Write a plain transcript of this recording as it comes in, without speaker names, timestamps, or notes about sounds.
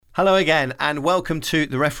Hello again, and welcome to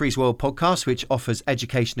the Referees World podcast, which offers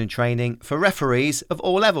education and training for referees of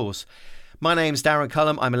all levels. My name's Darren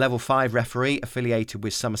Cullum. I'm a Level 5 referee affiliated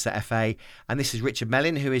with Somerset FA, and this is Richard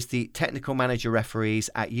Mellin, who is the Technical Manager Referees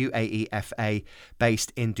at UAE FA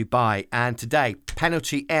based in Dubai. And today,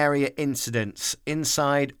 penalty area incidents,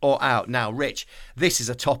 inside or out. Now, Rich, this is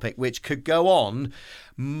a topic which could go on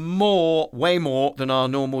way more than our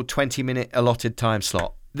normal 20-minute allotted time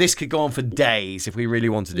slot. This could go on for days if we really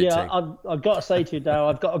wanted it to. Yeah, I've got to say to you, Darryl,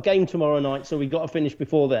 I've got a game tomorrow night, so we've got to finish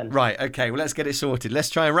before then. Right, okay, well, let's get it sorted. Let's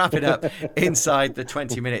try and wrap it up inside the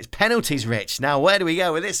 20 minutes. Penalties, Rich. Now, where do we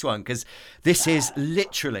go with this one? Because this is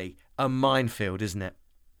literally a minefield, isn't it?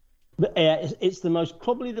 It's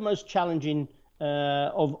probably the most challenging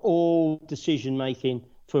of all decision-making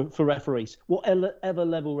for referees, whatever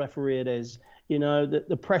level referee it is. You know,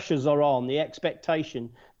 the pressures are on, the expectation,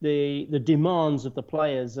 the demands of the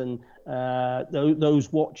players and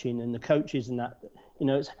those watching and the coaches and that. You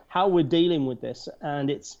know, it's how we're dealing with this. And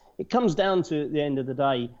it comes down to, at the end of the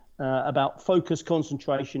day, about focus,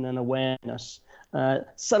 concentration and awareness.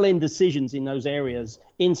 Selling decisions in those areas,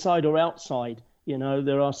 inside or outside. You know,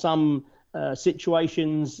 there are some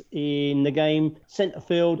situations in the game, centre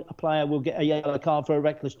field, a player will get a yellow card for a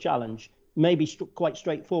reckless challenge. Maybe quite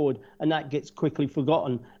straightforward, and that gets quickly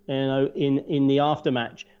forgotten, you know, in the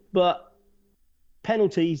aftermatch. But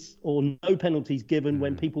penalties or no penalties given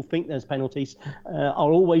when people think there's penalties are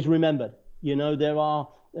always remembered. You know, there are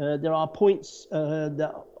points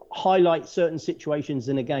that highlight certain situations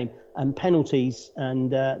in a game, and penalties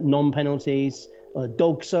and non-penalties,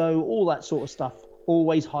 dogso, all that sort of stuff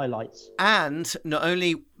always highlights. And not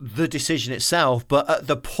only the decision itself, but at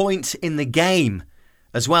the point in the game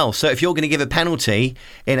as well. So if you're going to give a penalty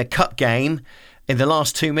in a cup game in the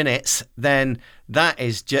last 2 minutes, then that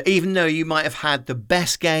is even though you might have had the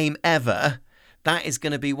best game ever, that is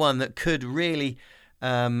going to be one that could really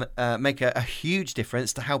make a huge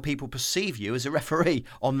difference to how people perceive you as a referee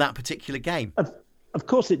on that particular game. Of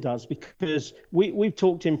course it does, because we've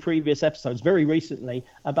talked in previous episodes very recently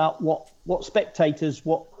about what spectators,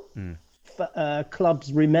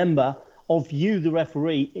 clubs remember of you, the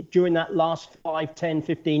referee, during that last 5, 10,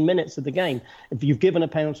 15 minutes of the game. If you've given a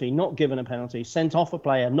penalty, not given a penalty, sent off a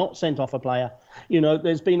player, not sent off a player, you know,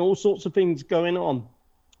 there's been all sorts of things going on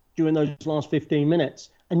during those last 15 minutes.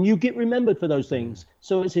 And you get remembered for those things.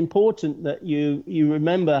 So it's important that you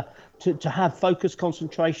remember to have focus,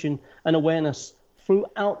 concentration and awareness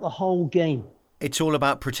throughout the whole game. It's all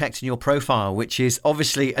about protecting your profile, which is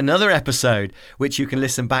obviously another episode which you can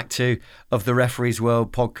listen back to of the Referees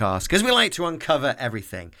World podcast, because we like to uncover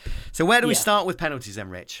everything. So where do we start with penalties then,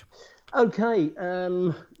 Rich? Okay.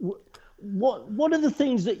 What are the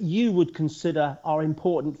things that you would consider are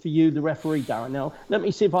important for you, the referee, Darren? Now, let me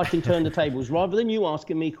see if I can turn the tables. Rather than you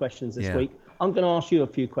asking me questions this week, I'm going to ask you a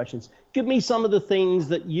few questions. Give me some of the things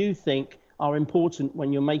that you think are important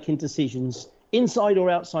when you're making decisions inside or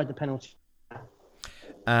outside the penalty.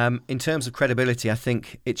 In terms of credibility, I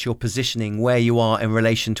think it's your positioning, where you are in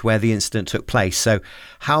relation to where the incident took place. So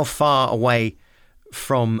how far away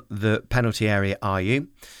from the penalty area are you?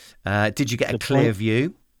 Did you get a clear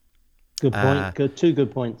view? Good point. Two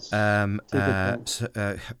good points. I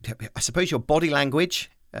suppose your body language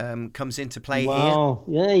comes into play here. Wow.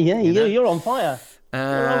 Yeah. You're on fire.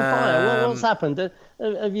 You're on fire. What's happened?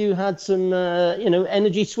 Have you had some,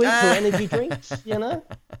 energy sweets or energy drinks, you know?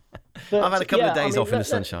 But, I've had a couple of days off in the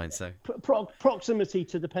sunshine, so proximity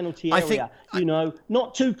to the penalty area.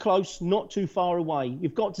 Not too close, not too far away.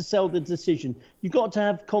 You've got to sell the decision. You've got to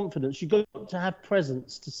have confidence. You've got to have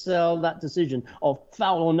presence to sell that decision of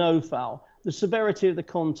foul or no foul, the severity of the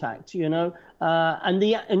contact. You know,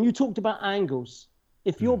 and you talked about angles.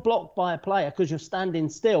 If you're blocked by a player because you're standing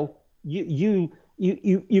still,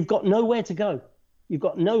 you've got nowhere to go. You've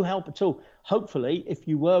got no help at all. Hopefully, if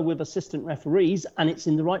you were with assistant referees and it's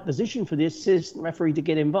in the right position for the assistant referee to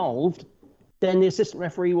get involved, then the assistant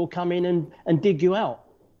referee will come in and dig you out.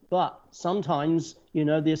 But sometimes, you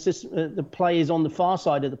know, the play is on the far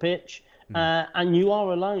side of the pitch and you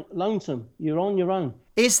are lonesome. You're on your own.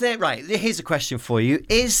 Is there, right, here's a question for you.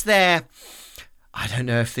 Is there, I don't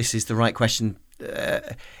know if this is the right question,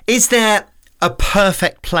 is there a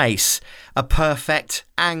perfect place, a perfect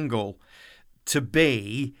angle to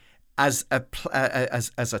be as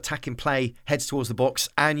attacking play heads towards the box,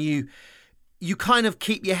 and you kind of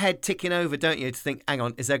keep your head ticking over, don't you, to think, hang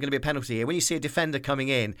on, is there going to be a penalty here? When you see a defender coming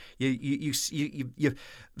in, you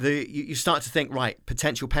start to think, right,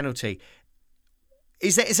 potential penalty.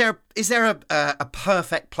 Is there a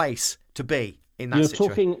perfect place to be in that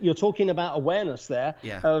situation? You're talking about awareness there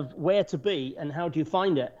of where to be and how do you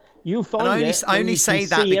find it. You'll find I only say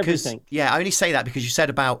that because everything. I only say that because you said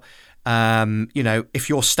about if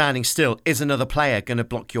you're standing still, is another player going to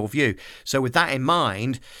block your view? So with that in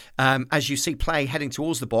mind, as you see play heading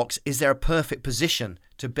towards the box, is there a perfect position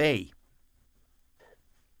to be?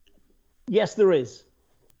 Yes, there is.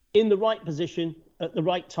 In the right position at the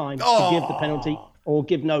right time to give the penalty or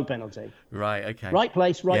give no penalty. Right. Okay. Right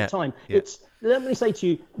place, right time. Yeah. Let me say to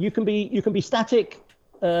you, you can be static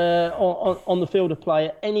on the field of play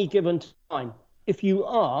at any given time. If you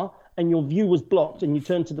are, and your view was blocked, and you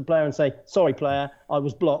turn to the player and say, "Sorry, player, I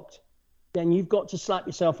was blocked," then you've got to slap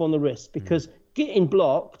yourself on the wrist, because getting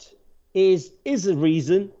blocked is a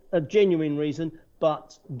reason, a genuine reason,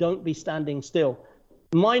 but don't be standing still.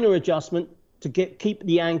 Minor adjustment to keep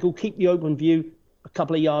the angle, keep the open view, a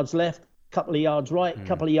couple of yards left, a couple of yards right, a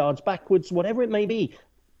couple of yards backwards, whatever it may be.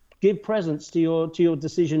 Give presence to your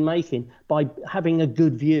decision making by having a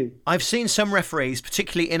good view. I've seen some referees,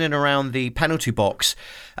 particularly in and around the penalty box,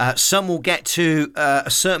 some will get to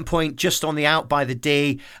a certain point just on the out by the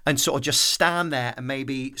D and sort of just stand there and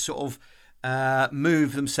maybe sort of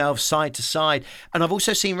move themselves side to side. And I've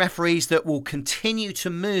also seen referees that will continue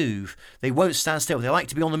to move. They won't stand still. They like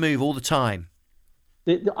to be on the move all the time.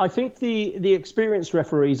 I think the experienced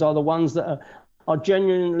referees are the ones that are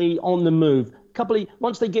genuinely on the move.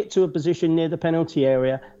 Once they get to a position near the penalty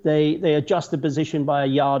area, they adjust the position by a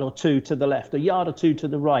yard or two to the left, a yard or two to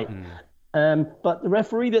the right. But the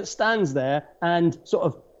referee that stands there and sort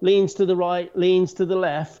of leans to the right, leans to the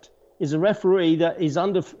left, is a referee that is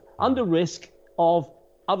under risk of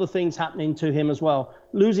other things happening to him as well.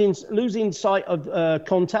 Losing sight of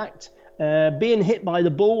contact, being hit by the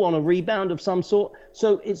ball on a rebound of some sort.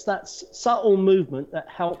 So it's that subtle movement that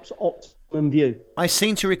helps optimum view. I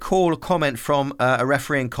seem to recall a comment from a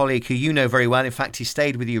refereeing colleague who you know very well. In fact, he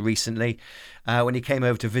stayed with you recently when he came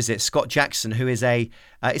over to visit, Scott Jackson, who is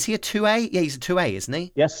is he a 2A? Yeah, he's a 2A, isn't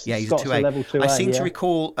he? Yes, yeah, he's Scott's a 2A. Level 2A. I seem to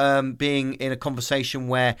recall being in a conversation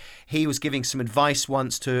where he was giving some advice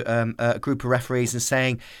once to a group of referees and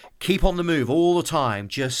saying, keep on the move all the time,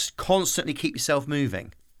 just constantly keep yourself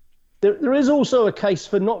moving. There is also a case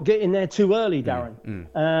for not getting there too early, Darren.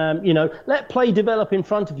 Let play develop in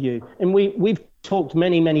front of you. And we've talked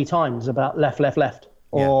many times about left,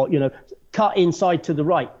 or, cut inside to the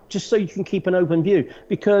right, just so you can keep an open view.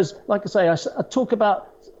 Because, like I say, I talk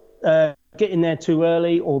about getting there too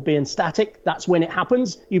early or being static. That's when it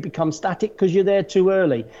happens. You become static because you're there too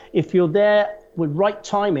early. If you're there with right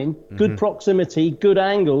timing, good proximity, good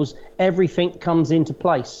angles, everything comes into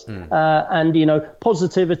place. And,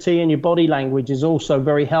 positivity in your body language is also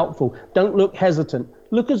very helpful. Don't look hesitant.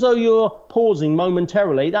 Look as though you're pausing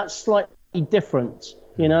momentarily. That's slightly different,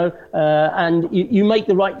 and you make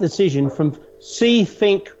the right decision from see,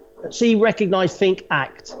 recognize, think,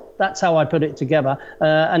 act. That's how I put it together.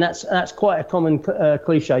 And that's quite a common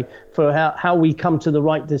cliche for how we come to the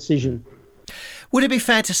right decision. Would it be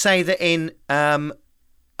fair to say that in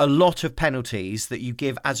a lot of penalties that you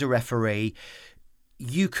give as a referee,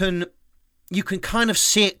 you can kind of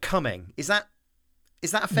see it coming? Is that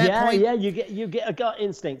a fair point? Yeah, you get a gut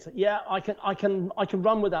instinct. Yeah, I can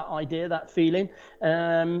run with that idea, that feeling.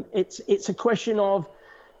 It's a question of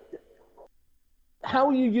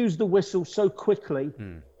how you use the whistle so quickly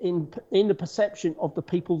in the perception of the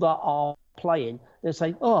people that are playing. They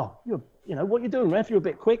say, "Oh, what you're doing, ref? You're a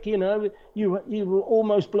bit quick. You were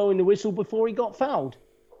almost blowing the whistle before he got fouled."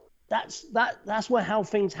 That's how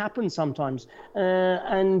things happen sometimes.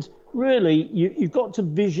 And really, you've got to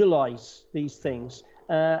visualize these things.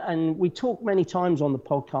 And we talk many times on the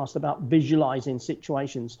podcast about visualizing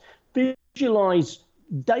situations. Visualize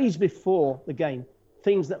days before the game,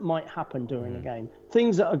 things that might happen during the game,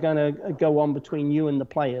 things that are going to go on between you and the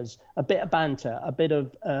players, a bit of banter, a bit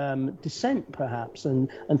of dissent perhaps, and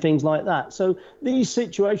things like that. So these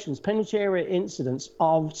situations, penalty area incidents,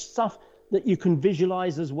 are stuff that you can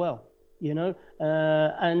visualize as well,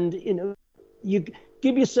 and you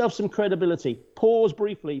give yourself some credibility. Pause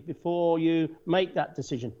briefly before you make that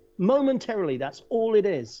decision. Momentarily, that's all it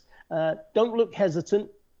is. Don't look hesitant.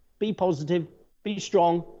 Be positive. Be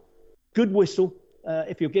strong. Good whistle.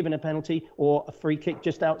 If you're given a penalty or a free kick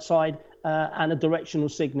just outside, and a directional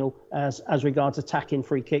signal as regards attacking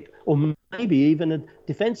free kick, or maybe even a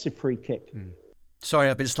defensive free kick.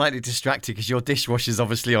 Sorry, I've been slightly distracted because your dishwasher's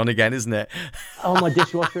obviously on again, isn't it? Oh, my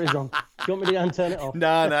dishwasher is on. Do you want me to unturn it off?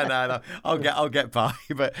 No. I'll get by.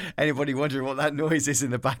 But anybody wondering what that noise is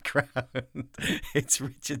in the background? It's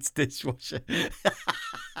Richard's dishwasher.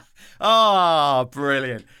 Oh,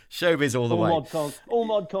 brilliant. Showbiz all the way. All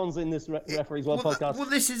mod cons in this Referees World podcast. Well,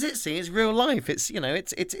 this is it, see. It's real life.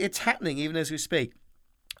 It's happening even as we speak.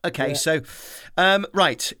 Okay, so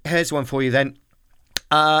right, here's one for you then.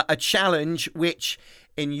 A challenge which,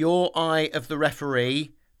 in your eye of the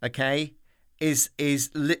referee, okay, is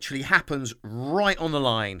literally happens right on the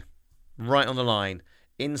line,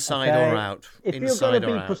 inside or out. If you're going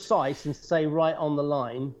to be precise and say right on the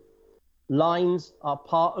line, lines are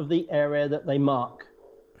part of the area that they mark.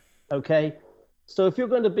 Okay, so if you're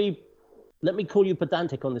going to be, let me call you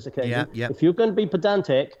pedantic on this occasion. Yeah. If you're going to be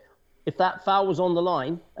pedantic, if that foul was on the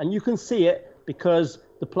line, and you can see it because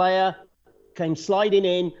the player came sliding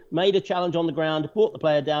in, made a challenge on the ground, brought the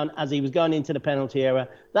player down as he was going into the penalty area,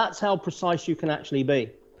 that's how precise you can actually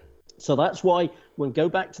be. So that's why when go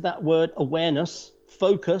back to that word awareness,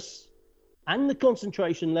 focus, and the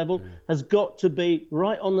concentration level has got to be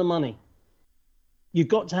right on the money. You've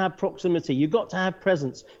got to have proximity. You've got to have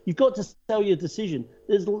presence. You've got to sell your decision.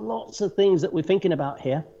 There's lots of things that we're thinking about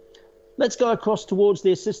here. Let's go across towards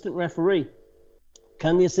the assistant referee.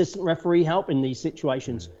 Can the assistant referee help in these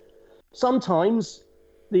situations? Sometimes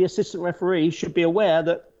the assistant referee should be aware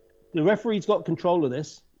that the referee's got control of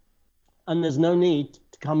this and there's no need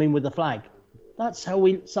to come in with a flag. That's how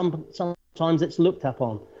sometimes it's looked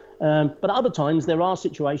upon. But other times there are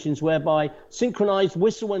situations whereby synchronized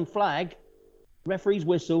whistle and flag, referee's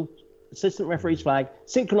whistle, assistant referee's flag,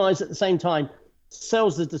 synchronized at the same time,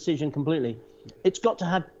 sells the decision completely. It's got to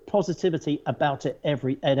have positivity about it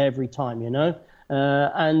at every time,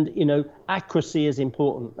 and accuracy is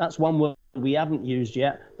important. That's one word we haven't used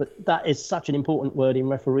yet, but that is such an important word in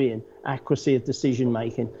refereeing, accuracy of decision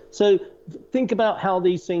making. So think about how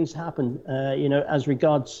these things happen, as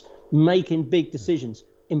regards making big decisions.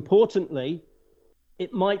 Importantly,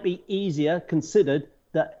 it might be easier considered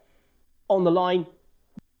that on the line,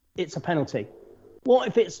 it's a penalty. What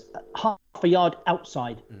if it's half a yard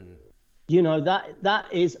outside? That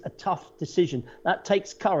is a tough decision. That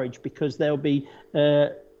takes courage because there'll be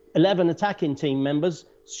 11 attacking team members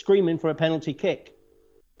screaming for a penalty kick.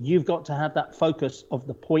 You've got to have that focus of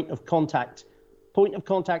the point of contact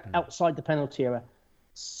outside the penalty area.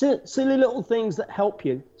 Silly little things that help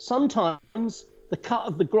you. Sometimes the cut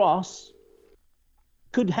of the grass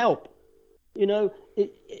could help.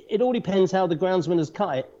 It all depends how the groundsman has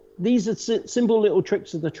cut it. These are simple little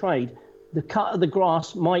tricks of the trade. The cut of the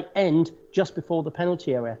grass might end just before the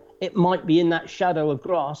penalty area. It might be in that shadow of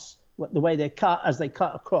grass, the way they're cut as they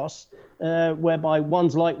cut across, whereby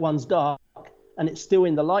one's light, one's dark, and it's still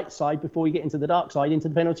in the light side before you get into the dark side, into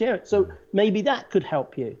the penalty area. So maybe that could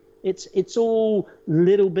help you. It's all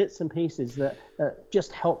little bits and pieces that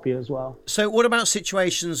just help you as well. So what about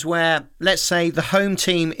situations where, let's say, the home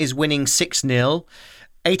team is winning 6-0,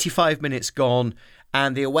 85 minutes gone,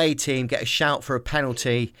 and the away team get a shout for a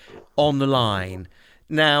penalty on the line?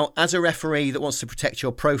 Now, as a referee that wants to protect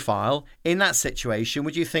your profile, in that situation,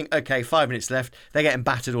 would you think, okay, 5 minutes left, they're getting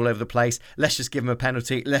battered all over the place, let's just give them a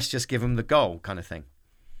penalty, let's just give them the goal kind of thing?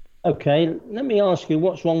 Okay, let me ask you,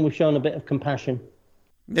 what's wrong with showing a bit of compassion?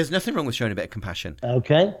 There's nothing wrong with showing a bit of compassion.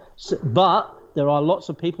 Okay, but there are lots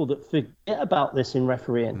of people that forget about this in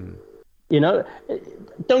refereeing. Don't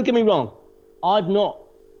get me wrong, I've not,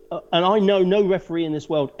 and I know no referee in this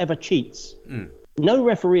world ever cheats. No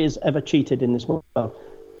referee has ever cheated in this world.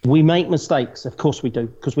 We make mistakes, of course we do,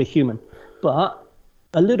 because we're human. But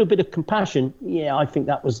a little bit of compassion, I think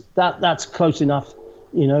that's close enough,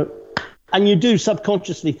 And you do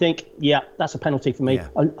subconsciously think, that's a penalty for me. Yeah.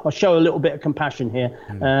 I'll show a little bit of compassion here.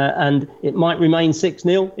 And it might remain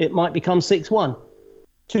 6-0. It might become 6-1.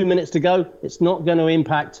 2 minutes to go. It's not going to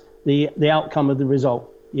impact the outcome of the result.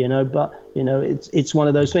 But it's one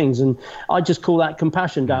of those things, and I just call that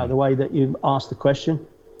compassion out of the way that you asked the question.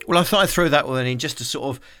 Well, I thought I'd throw that one in just to sort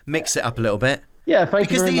of mix it up a little bit. Yeah, thank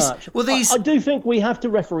you very much. Well, I do think we have to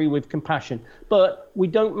referee with compassion, but we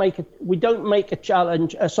don't make a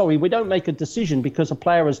challenge. We don't make a decision because a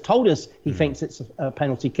player has told us he thinks it's a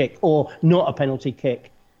penalty kick or not a penalty kick.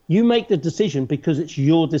 You make the decision because it's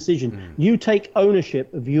your decision. You take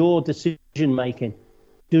ownership of your decision making.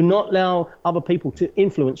 Do not allow other people to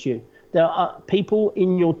influence you. There are people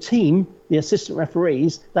in your team, the assistant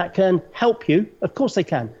referees, that can help you. Of course they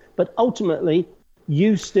can. But ultimately,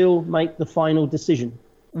 you still make the final decision.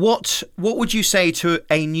 What would you say to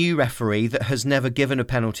a new referee that has never given a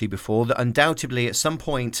penalty before, that undoubtedly at some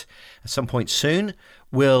point soon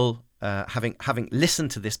will, having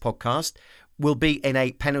listened to this podcast, will be in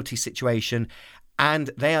a penalty situation and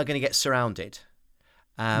they are going to get surrounded?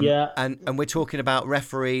 And we're talking about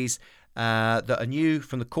referees that are new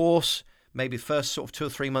from the course, maybe the first sort of 2 or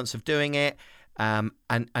 3 months of doing it, and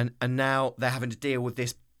now they're having to deal with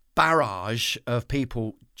this barrage of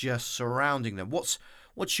people just surrounding them. What's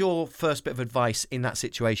your first bit of advice in that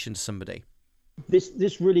situation to somebody?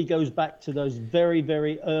 this really goes back to those very,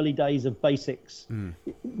 very early days of basics.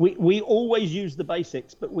 We always use the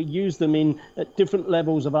basics, but we use them at different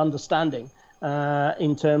levels of understanding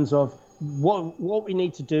in terms of what we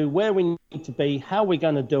need to do, where we need to be, how we're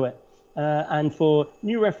going to do it. And for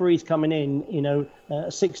new referees coming in,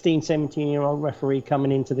 a 16, 17-year-old referee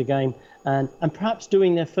coming into the game and perhaps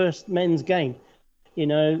doing their first men's game,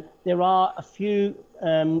 there are a few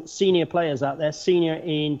senior players out there, senior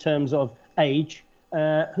in terms of age,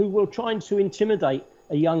 who will try to intimidate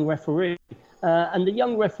a young referee. And the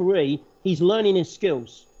young referee, he's learning his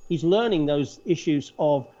skills. He's learning those issues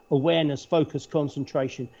of awareness, focus,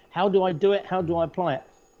 concentration. How do I do it? How do I apply it?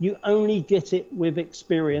 You only get it with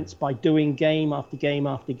experience by doing game after game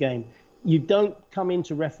after game. You don't come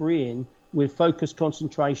into refereeing with focus,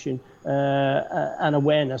 concentration, and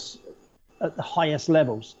awareness at the highest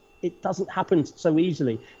levels. It doesn't happen so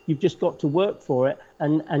easily. You've just got to work for it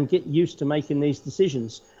and get used to making these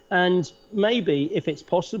decisions. And maybe if it's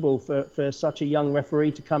possible for such a young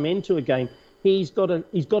referee to come into a game, he's got a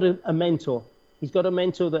mentor. He's got a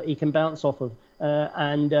mentor that he can bounce off of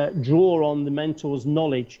and draw on the mentor's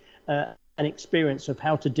knowledge and experience of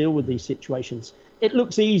how to deal with these situations. It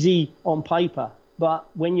looks easy on paper, but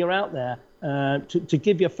when you're out there, to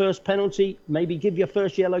give your first penalty, maybe give your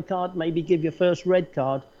first yellow card, maybe give your first red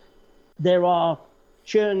card, there's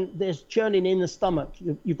churning in the stomach.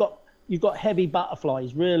 You've got heavy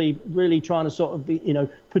butterflies really, really trying to sort of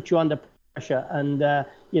put you under pressure. And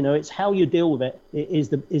it's how you deal with it is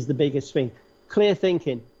the biggest thing. Clear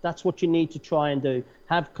thinking. That's what you need to try and do.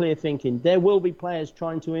 Have clear thinking. There will be players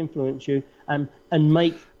trying to influence you and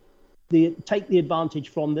take the advantage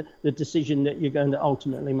from the decision that you're going to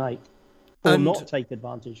ultimately make, or not take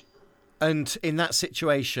advantage. And in that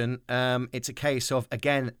situation, it's a case of,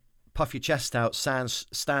 again, puff your chest out, stand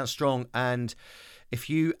strong, and if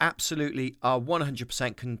you absolutely are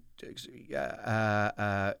 100%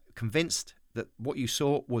 convinced that what you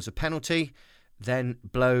saw was a penalty, then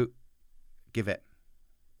give it.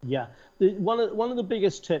 Yeah, one of the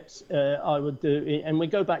biggest tips I would do, and we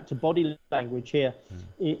go back to body language here,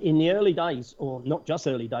 in the early days, or not just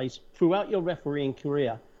early days, throughout your refereeing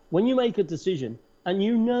career, when you make a decision and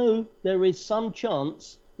there is some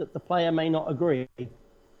chance that the player may not agree,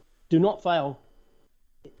 do not fail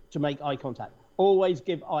to make eye contact. Always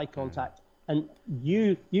give eye contact, and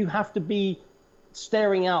you have to be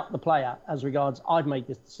staring out the player as regards, I've made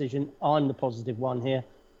this decision, I'm the positive one here.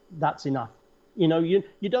 That's enough. You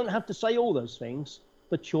don't have to say all those things,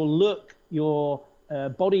 but your look, your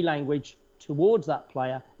body language towards that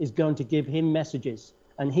player is going to give him messages.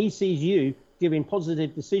 And he sees you giving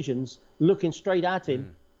positive decisions, looking straight at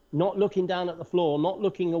him, not looking down at the floor, not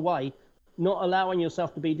looking away, not allowing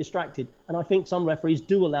yourself to be distracted. And I think some referees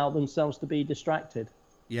do allow themselves to be distracted.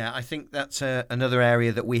 Yeah, I think that's another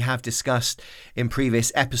area that we have discussed in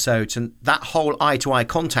previous episodes. And that whole eye-to-eye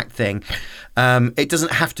contact thing, it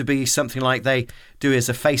doesn't have to be something like they do as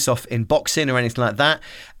a face-off in boxing or anything like that.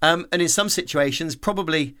 And in some situations,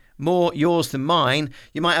 probably more yours than mine,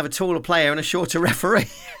 you might have a taller player and a shorter referee.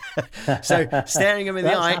 So staring them in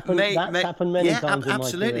the eye that's happened many times in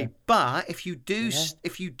absolutely. My career. But if you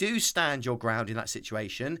do stand your ground in that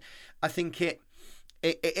situation, I think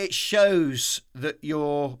it shows that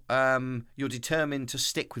you're determined to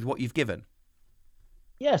stick with what you've given.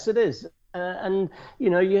 Yes, it is. And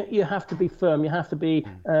you have to be firm. You have to be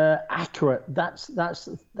accurate. That's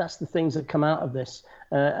the things that come out of this.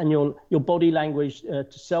 And your body language to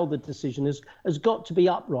sell the decision has got to be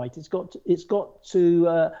upright. It's got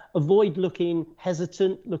to avoid looking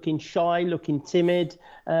hesitant, looking shy, looking timid.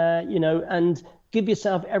 And give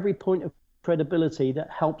yourself every point of credibility that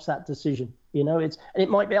helps that decision. And it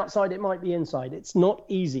might be outside, it might be inside. It's not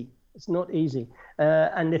easy. It's not easy.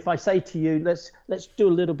 And if I say to you, let's do a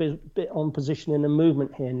little bit on positioning and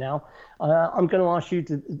movement here now. I'm going to ask you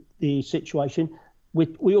the situation.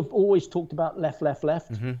 We have always talked about left,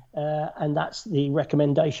 and that's the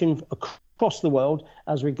recommendation across the world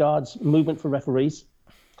as regards movement for referees.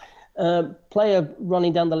 Player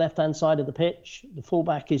running down the left-hand side of the pitch, the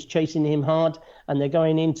fullback is chasing him hard, and they're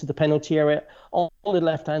going into the penalty area on the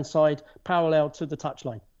left-hand side, parallel to the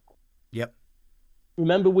touchline. Yep.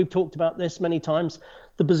 Remember, we've talked about this many times.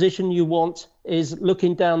 The position you want is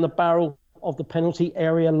looking down the barrel of the penalty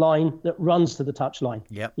area line that runs to the touchline.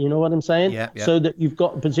 Yep. You know what I'm saying? Yep. So that you've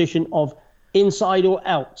got a position of inside or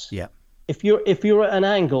out. Yeah. If you're at an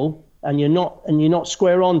angle and you're not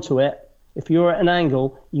square onto it, if you're at an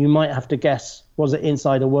angle, you might have to guess, was it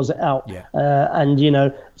inside or was it out? Yeah. And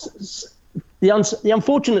the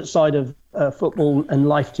unfortunate side of football and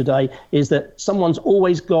life today is that someone's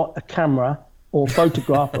always got a camera or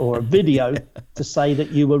photograph or a video to say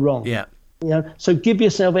that you were wrong. Yeah. So give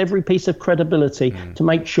yourself every piece of credibility to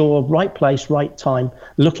make sure right place, right time,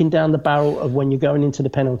 looking down the barrel of when you're going into the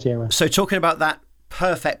penalty area. So talking about that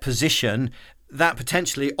perfect position, that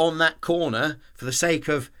potentially on that corner, for the sake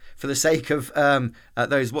of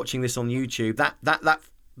those watching this on YouTube,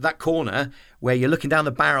 that corner where you're looking down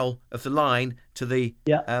the barrel of the line to the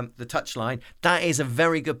touch line, that is a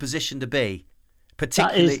very good position to be.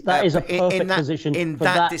 Particularly, that is a perfect position for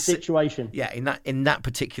that situation. Yeah, in that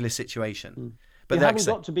particular situation. But you haven't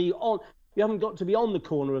got to be on the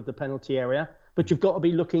corner of the penalty area, but you've got to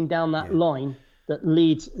be looking down that line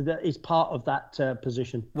that is part of that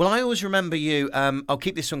position. Well, I always remember you. I'll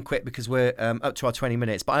keep this one quick because we're up to our 20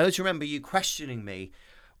 minutes. But I always remember you questioning me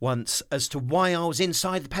once as to why I was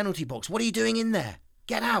inside the penalty box. What are you doing in there?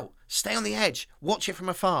 Get out. Stay on the edge. Watch it from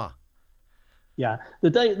afar. Yeah, the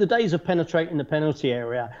days of penetrating the penalty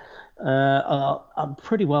area are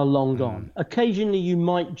pretty well long gone. Occasionally, you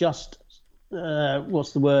might just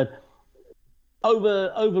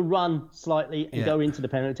overrun slightly and go into the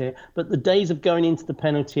penalty area. But the days of going into the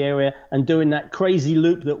penalty area and doing that crazy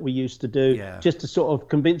loop that we used to do just to sort of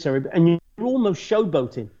convince everybody, and you're almost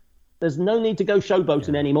showboating. There's no need to go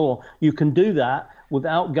showboating anymore. You can do that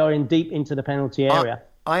without going deep into the penalty area.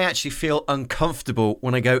 I actually feel uncomfortable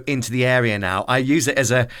when I go into the area now. I treat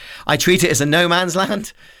it as a no man's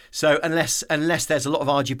land. So unless there's a lot of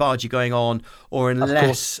argy-bargy going on, or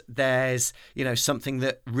unless there's something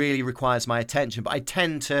that really requires my attention, but I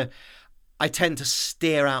tend to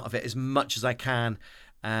steer out of it as much as I can.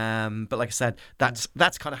 But like I said, that's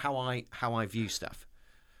kind of how I view stuff.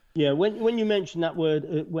 Yeah, when you mention that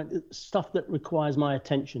word, when stuff that requires my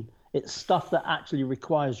attention. It's stuff that actually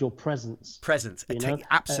requires your presence.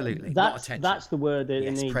 Absolutely. Not attention. That's the word that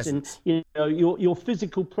it needs. Presence. And your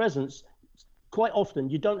physical presence. Quite often,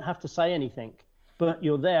 you don't have to say anything, but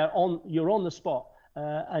you're on the spot,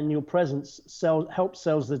 and your presence helps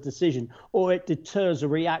sells the decision, or it deters a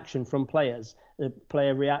reaction from players. The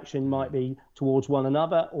player reaction might be towards one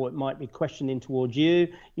another, or it might be questioning towards you.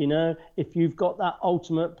 If you've got that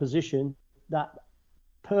ultimate position, that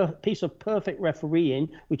piece of perfect refereeing,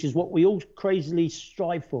 which is what we all crazily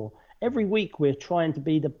strive for. Every week we're trying to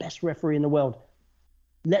be the best referee in the world.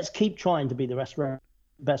 Let's keep trying to be the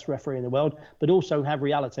best referee in the world, but also have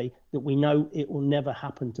reality that we know it will never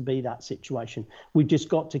happen to be that situation. We've just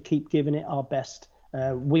got to keep giving it our best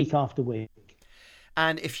week after week.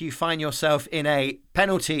 And if you find yourself in a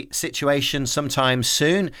penalty situation sometime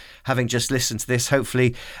soon, having just listened to this,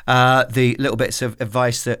 hopefully the little bits of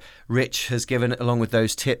advice that Rich has given along with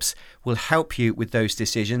those tips will help you with those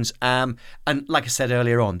decisions. And like I said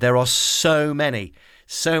earlier on, there are so many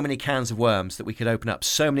cans of worms that we could open up,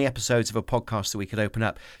 so many episodes of a podcast that we could open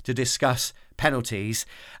up to discuss penalties.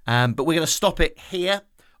 But we're going to stop it here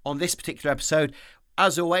on this particular episode.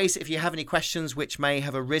 As always, if you have any questions which may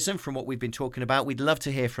have arisen from what we've been talking about, we'd love to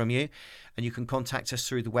hear from you. And you can contact us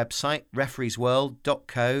through the website,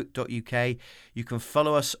 refereesworld.co.uk. You can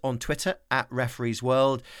follow us on Twitter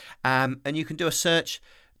 @refereesworld. And you can do a search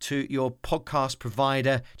to your podcast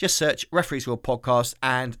provider. Just search Referees World Podcast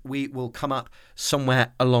and we will come up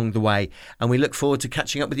somewhere along the way. And we look forward to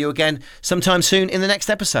catching up with you again sometime soon in the next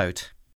episode.